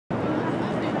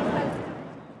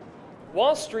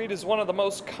Wall Street is one of the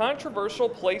most controversial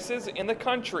places in the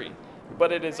country, but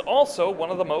it is also one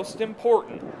of the most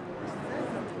important.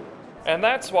 And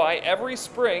that's why every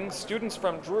spring, students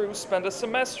from Drew spend a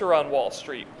semester on Wall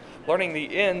Street, learning the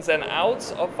ins and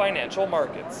outs of financial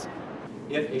markets.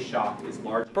 If a shock is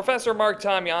large. Professor Mark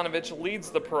Tomjanovich leads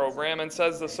the program and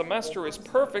says the semester is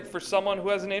perfect for someone who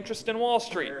has an interest in Wall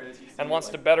Street and wants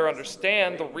to better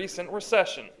understand the recent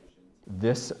recession.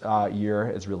 This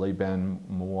year has really been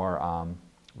more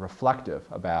reflective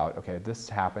about, okay, this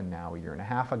happened now a year and a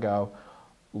half ago.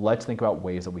 Let's think about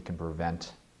ways that we can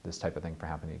prevent this type of thing from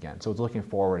happening again. So it's looking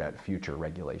forward at future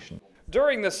regulation.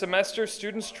 During the semester,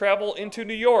 students travel into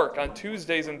New York on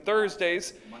Tuesdays and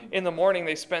Thursdays. In the morning,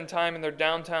 they spend time in their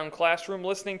downtown classroom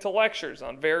listening to lectures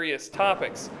on various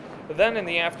topics. Then in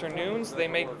the afternoons, they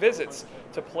make visits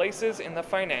to places in the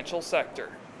financial sector.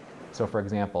 So for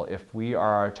example, if we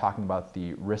are talking about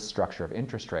the risk structure of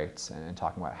interest rates and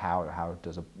talking about how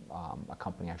does a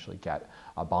company actually get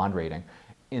a bond rating,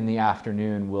 in the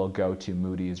afternoon we'll go to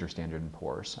Moody's or Standard &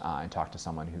 Poor's and talk to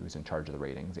someone who's in charge of the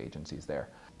ratings agencies there.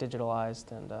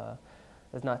 Digitalized, and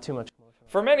there's not too much.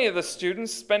 For many of the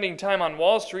students, spending time on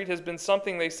Wall Street has been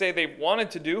something they say they've wanted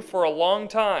to do for a long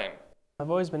time. I've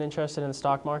always been interested in the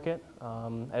stock market. I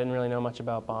didn't really know much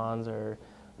about bonds or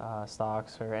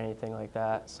stocks or anything like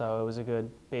that, so it was a good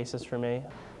basis for me.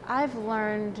 I've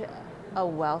learned a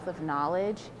wealth of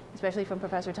knowledge, especially from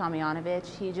Professor Tomjanovich.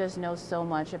 He just knows so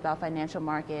much about financial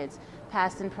markets,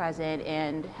 past and present,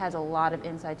 and has a lot of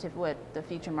insight to what the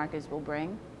future markets will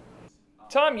bring.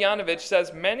 Tomjanovich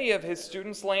says many of his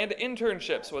students land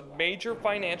internships with major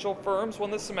financial firms when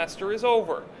the semester is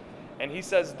over, and he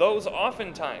says those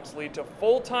oftentimes lead to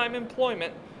full-time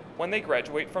employment when they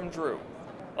graduate from Drew.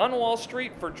 On Wall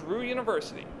Street for Drew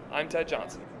University, I'm Ted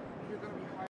Johnsen.